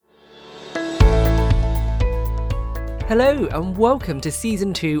Hello and welcome to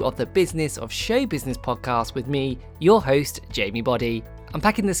Season 2 of the Business of Show Business podcast with me, your host, Jamie Boddy.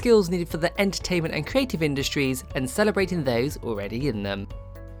 Unpacking the skills needed for the entertainment and creative industries and celebrating those already in them.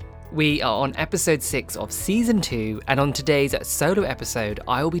 We are on episode 6 of season 2, and on today's solo episode,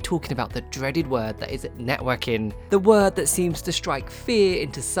 I will be talking about the dreaded word that is networking, the word that seems to strike fear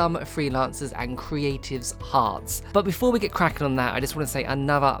into some freelancers and creatives' hearts. But before we get cracking on that, I just want to say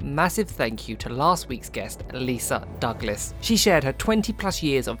another massive thank you to last week's guest, Lisa Douglas. She shared her 20 plus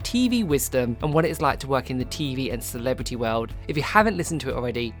years of TV wisdom and what it is like to work in the TV and celebrity world. If you haven't listened to it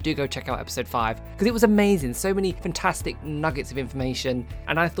already, do go check out episode 5, because it was amazing. So many fantastic nuggets of information,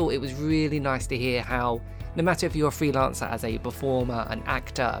 and I thought it was really nice to hear how no matter if you're a freelancer as a performer, an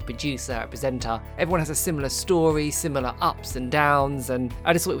actor, a producer, a presenter, everyone has a similar story, similar ups and downs, and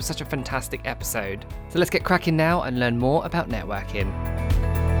I just thought it was such a fantastic episode. So let's get cracking now and learn more about networking.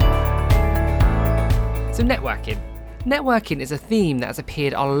 So Networking is a theme that has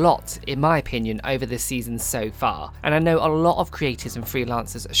appeared a lot, in my opinion, over this season so far, and I know a lot of creators and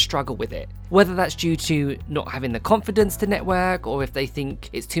freelancers struggle with it. Whether that's due to not having the confidence to network, or if they think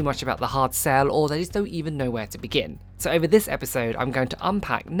it's too much about the hard sell, or they just don't even know where to begin. So over this episode, I'm going to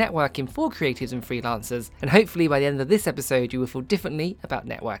unpack networking for creatives and freelancers, and hopefully by the end of this episode, you will feel differently about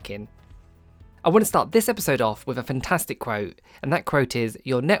networking. I want to start this episode off with a fantastic quote, and that quote is,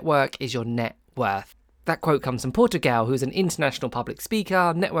 "Your network is your net worth." That quote comes from Portugal, who's an international public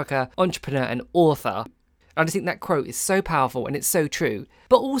speaker, networker, entrepreneur, and author. I just think that quote is so powerful and it's so true.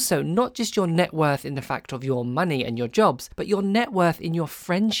 But also, not just your net worth in the fact of your money and your jobs, but your net worth in your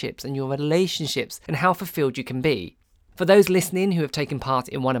friendships and your relationships and how fulfilled you can be. For those listening who have taken part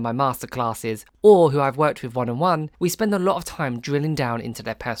in one of my masterclasses or who I've worked with one-on-one, we spend a lot of time drilling down into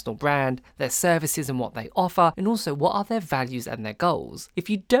their personal brand, their services and what they offer, and also what are their values and their goals.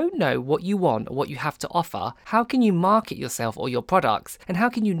 If you don't know what you want or what you have to offer, how can you market yourself or your products? And how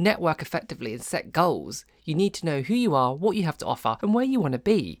can you network effectively and set goals? You need to know who you are, what you have to offer, and where you want to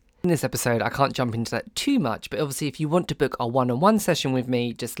be. In this episode, I can't jump into that too much, but obviously if you want to book a one-on-one session with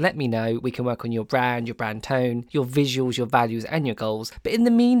me, just let me know. We can work on your brand tone, your visuals, your values, and your goals. But in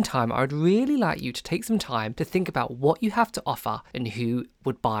the meantime, I would really like you to take some time to think about what you have to offer and who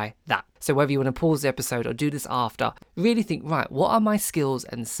would buy that. So whether you want to pause the episode or do this after, really think, right, what are my skills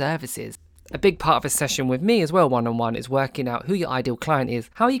and services? A big part of a session with me as well, one-on-one, is working out who your ideal client is,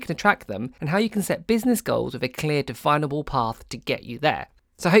 how you can attract them, and how you can set business goals with a clear, definable path to get you there.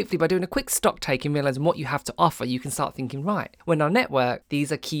 So hopefully by doing a quick stock take and realising what you have to offer, you can start thinking, right, when I network,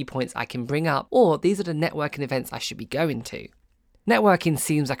 these are key points I can bring up, or these are the networking events I should be going to. Networking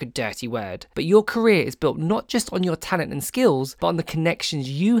seems like a dirty word, but your career is built not just on your talent and skills, but on the connections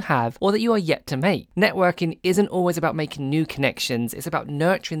you have or that you are yet to make. Networking isn't always about making new connections, it's about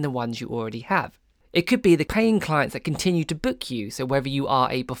nurturing the ones you already have. It could be the paying clients that continue to book you, so whether you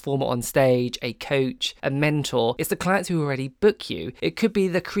are a performer on stage, a coach, a mentor, it's the clients who already book you. It could be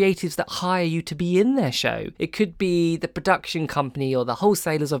the creatives that hire you to be in their show. It could be the production company or the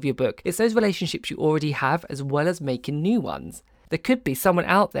wholesalers of your book. It's those relationships you already have as well as making new ones. There could be someone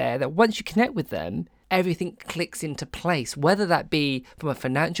out there that once you connect with them, everything clicks into place, whether that be from a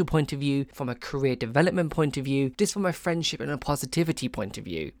financial point of view, from a career development point of view, just from a friendship and a positivity point of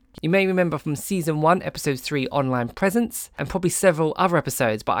view. You may remember from season 1, episode 3, online presence, and probably several other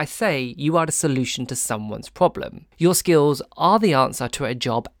episodes, but I say you are the solution to someone's problem. Your skills are the answer to a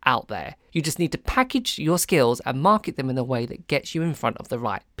job out there. You just need to package your skills and market them in a way that gets you in front of the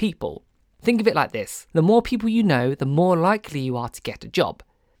right people. Think of it like this: the more people you know, the more likely you are to get a job.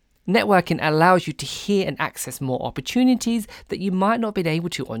 Networking allows you to hear and access more opportunities that you might not have been able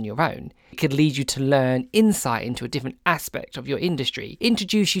to on your own. It could lead you to learn insight into a different aspect of your industry,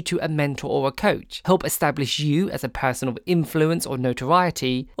 introduce you to a mentor or a coach, help establish you as a person of influence or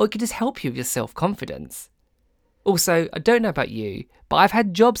notoriety, or it could just help you with your self-confidence. Also, I don't know about you, but I've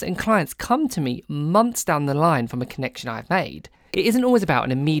had jobs and clients come to me months down the line from a connection I've made. It isn't always about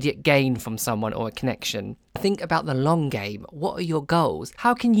an immediate gain from someone or a connection. Think about the long game. What are your goals?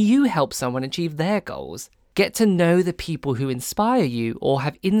 How can you help someone achieve their goals? Get to know the people who inspire you or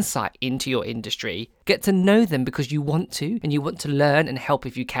have insight into your industry. Get to know them because you want to, and you want to learn and help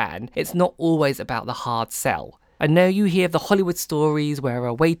if you can. It's not always about the hard sell. I know you hear the Hollywood stories where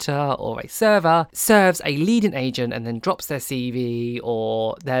a waiter or a server serves a leading agent and then drops their CV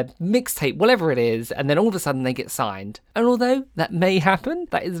or their mixtape, whatever it is, and then all of a sudden they get signed. And although that may happen,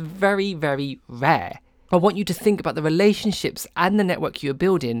 that is very, very rare. I want you to think about the relationships and the network you're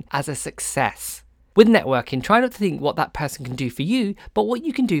building as a success. With networking, try not to think what that person can do for you, but what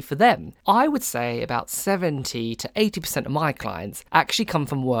you can do for them. I would say about 70 to 80% of my clients actually come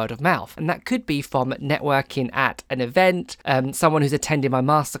from word of mouth, and that could be from networking at an event, someone who's attending my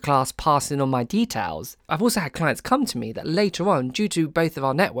masterclass passing on my details. I've also had clients come to me that later on, due to both of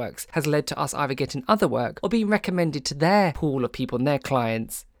our networks, has led to us either getting other work or being recommended to their pool of people and their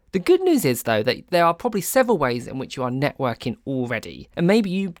clients. The good news is, though, that there are probably several ways in which you are networking already. And maybe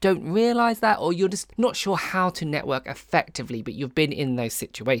you don't realise that, or you're just not sure how to network effectively, but you've been in those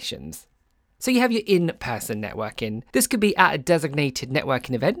situations. So you have your in-person networking. This could be at a designated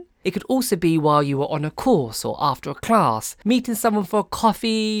networking event. It could also be while you were on a course or after a class, meeting someone for a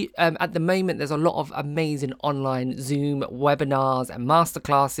coffee. At the moment, there's a lot of amazing online Zoom webinars and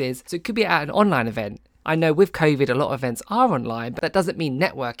masterclasses. So it could be at an online event. I know with COVID, a lot of events are online, but that doesn't mean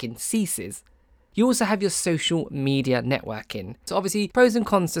networking ceases. You also have your social media networking. So obviously, pros and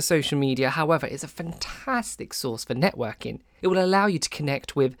cons to social media, however, is a fantastic source for networking. It will allow you to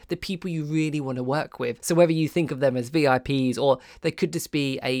connect with the people you really want to work with. So whether you think of them as VIPs or they could just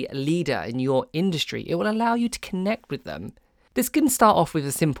be a leader in your industry, it will allow you to connect with them. This can start off with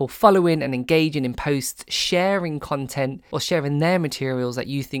a simple following and engaging in posts, sharing content or sharing their materials that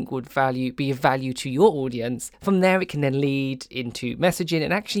you think would be of value to your audience. From there, it can then lead into messaging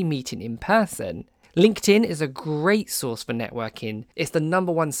and actually meeting in person. LinkedIn is a great source for networking. It's the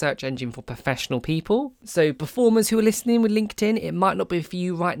 #1 search engine for professional people. So performers who are listening with LinkedIn, it might not be for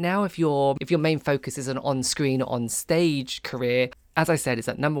you right now if your main focus is an on-screen or on-stage career. As I said, it's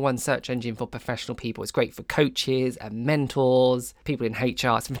that #1 search engine for professional people. It's great for coaches and mentors, people in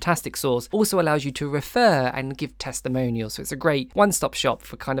HR. It's a fantastic source. Also allows you to refer and give testimonials. So it's a great one-stop shop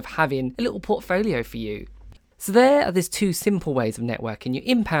for kind of having a little portfolio for you. So there's two simple ways of networking, your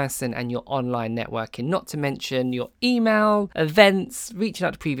in-person and your online networking, not to mention your email, events, reaching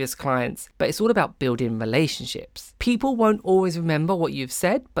out to previous clients, but it's all about building relationships. People won't always remember what you've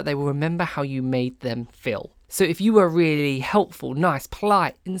said, but they will remember how you made them feel. So if you were really helpful, nice,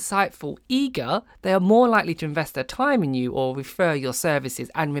 polite, insightful, eager, they are more likely to invest their time in you or refer your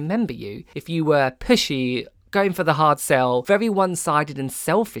services and remember you. If you were pushy, going for the hard sell, very one-sided and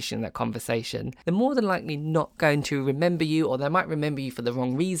selfish in that conversation, they're more than likely not going to remember you, or they might remember you for the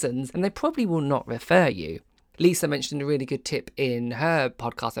wrong reasons, and they probably will not refer you. Lisa mentioned a really good tip in her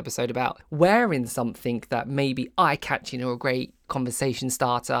podcast episode about wearing something that may be eye-catching or a great conversation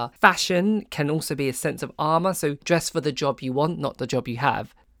starter. Fashion can also be a sense of armor, so dress for the job you want, not the job you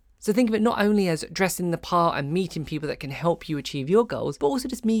have. So think of it not only as dressing the part and meeting people that can help you achieve your goals, but also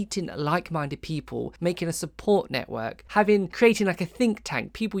just meeting like-minded people, making a support network, creating like a think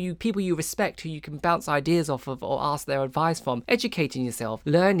tank, people you respect who you can bounce ideas off of or ask their advice from, educating yourself,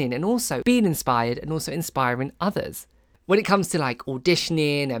 learning, and also being inspired and also inspiring others. When it comes to like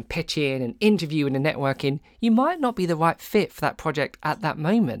auditioning and pitching and interviewing and networking, you might not be the right fit for that project at that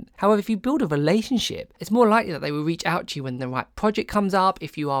moment. However, if you build a relationship, it's more likely that they will reach out to you when the right project comes up.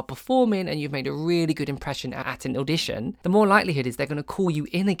 If you are performing and you've made a really good impression at an audition, the more likelihood is they're going to call you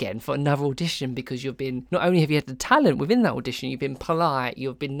in again for another audition because not only have you had the talent within that audition, you've been polite,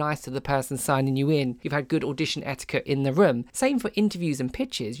 you've been nice to the person signing you in, you've had good audition etiquette in the room. Same for interviews and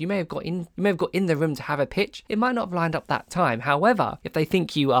pitches. You may have got in the room to have a pitch. It might not have lined up that time. However, if they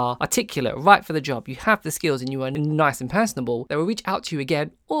think you are articulate, right for the job, you have the skills and you are nice and personable, they will reach out to you again,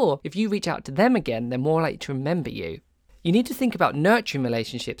 or if you reach out to them again, they're more likely to remember you. You need to think about nurturing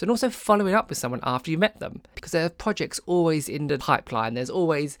relationships and also following up with someone after you met them, because there are projects always in the pipeline. There's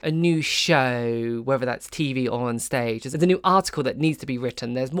always a new show, whether that's TV or on stage. There's a new article that needs to be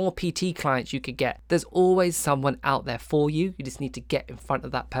written. There's more PT clients you could get. There's always someone out there for you. You just need to get in front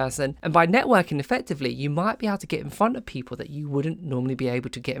of that person. And by networking effectively, you might be able to get in front of people that you wouldn't normally be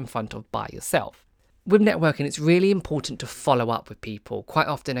able to get in front of by yourself. With networking, it's really important to follow up with people. Quite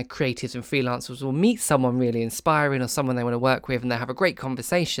often, creatives and freelancers will meet someone really inspiring or someone they want to work with, and they have a great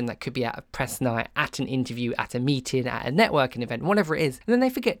conversation that could be at a press night, at an interview, at a meeting, at a networking event, whatever it is. And then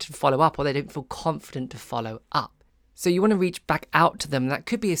they forget to follow up, or they don't feel confident to follow up. So you want to reach back out to them. That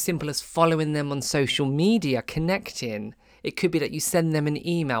could be as simple as following them on social media, connecting. It could be that you send them an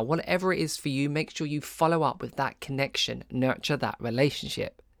email. Whatever it is for you, make sure you follow up with that connection, nurture that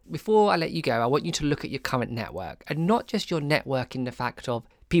relationship. Before I let you go, I want you to look at your current network, and not just your network in the fact of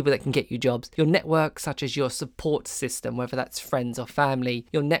people that can get you jobs, your network such as your support system, whether that's friends or family.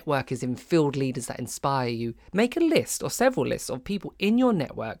 Your network is in field leaders that inspire you. Make a list or several lists of people in your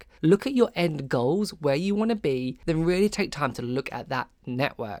network. Look at your end goals, where you want to be, then really take time to look at that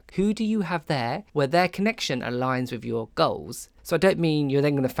network. Who do you have there where their connection aligns with your goals? So I don't mean you're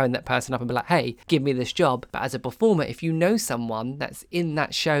then going to phone that person up and be like, hey, give me this job. But as a performer, if you know someone that's in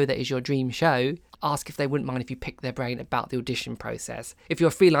that show that is your dream show, ask if they wouldn't mind if you pick their brain about the audition process. If you're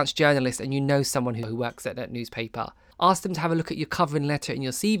a freelance journalist and you know someone who works at that newspaper, ask them to have a look at your covering letter and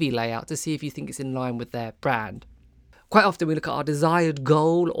your CV layout to see if you think it's in line with their brand. Quite often we look at our desired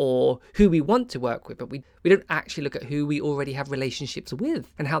goal or who we want to work with, but we don't actually look at who we already have relationships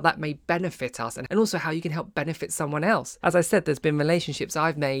with and how that may benefit us and also how you can help benefit someone else. As I said, there's been relationships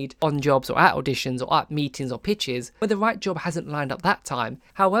I've made on jobs or at auditions or at meetings or pitches where the right job hasn't lined up that time.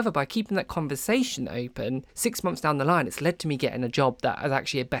 However, by keeping that conversation open, 6 months down the line, it's led to me getting a job that is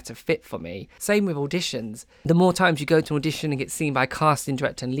actually a better fit for me. Same with auditions. The more times you go to an audition and get seen by a casting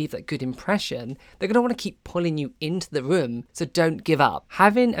director and leave that good impression, they're going to want to keep pulling you into the room, so don't give up.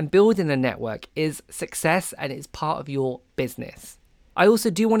 Having and building a network is success and it's part of your business. I also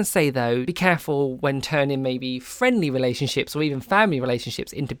do want to say though, be careful when turning maybe friendly relationships or even family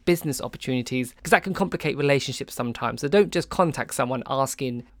relationships into business opportunities, because that can complicate relationships sometimes. So don't just contact someone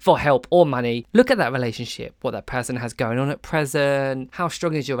asking for help or money. Look at that relationship, what that person has going on at present, how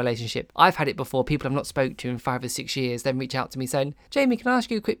strong is your relationship. I've had it before, people I've not spoke to in 5 or 6 years then reach out to me saying, Jamie, can I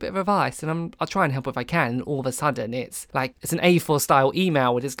ask you a quick bit of advice? And I'll try and help if I can. And all of a sudden it's like, it's an A4 style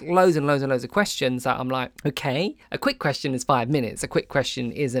email with just loads and loads and loads of questions that I'm like, okay, a quick question is 5 minutes. A quick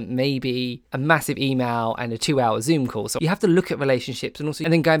question isn't maybe a massive email and a 2-hour Zoom call. So you have to look at relationships and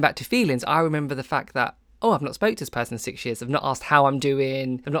then going back to feelings, I remember the fact that, I've not spoke to this person in 6 years. They've not asked how I'm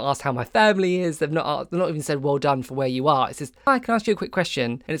doing. They've not asked how my family is. They've not even said well done for where you are. It's just, hi, can I ask you a quick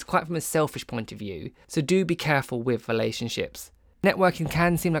question? And it's quite from a selfish point of view. So do be careful with relationships. Networking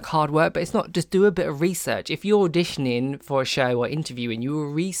can seem like hard work, but it's not. Just do a bit of research. If you're auditioning for a show or interviewing, you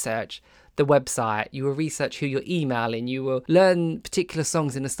will research the website, you will research who you're emailing, you will learn particular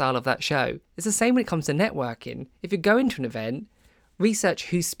songs in the style of that show. It's the same when it comes to networking. If you're going to an event, research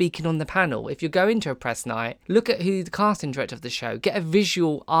who's speaking on the panel. If you're going to a press night, look at who the casting director of the show, get a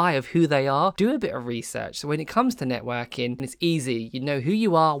visual eye of who they are, do a bit of research. So when it comes to networking, it's easy. You know who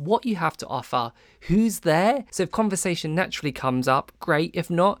you are, what you have to offer, who's there. So if conversation naturally comes up, great. If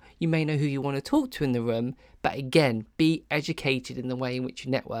not, you may know who you want to talk to in the room. But again, be educated in the way in which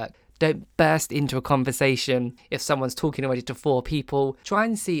you network. Don't burst into a conversation if someone's talking already to 4 people. Try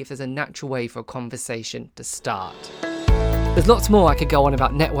and see if there's a natural way for a conversation to start. There's lots more I could go on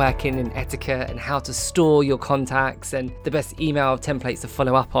about networking and etiquette and how to store your contacts and the best email templates to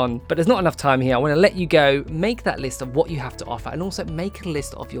follow up on, but there's not enough time here. I want to let you go, make that list of what you have to offer and also make a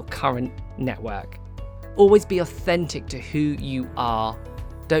list of your current network. Always be authentic to who you are.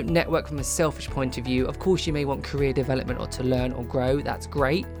 Don't network from a selfish point of view. Of course, you may want career development or to learn or grow, that's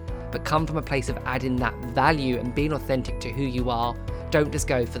great, but come from a place of adding that value and being authentic to who you are. Don't just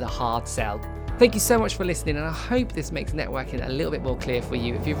go for the hard sell. Thank you so much for listening, and I hope this makes networking a little bit more clear for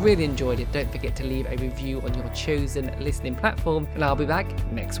you. If you've really enjoyed it, don't forget to leave a review on your chosen listening platform, and I'll be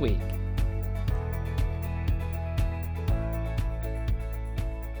back next week.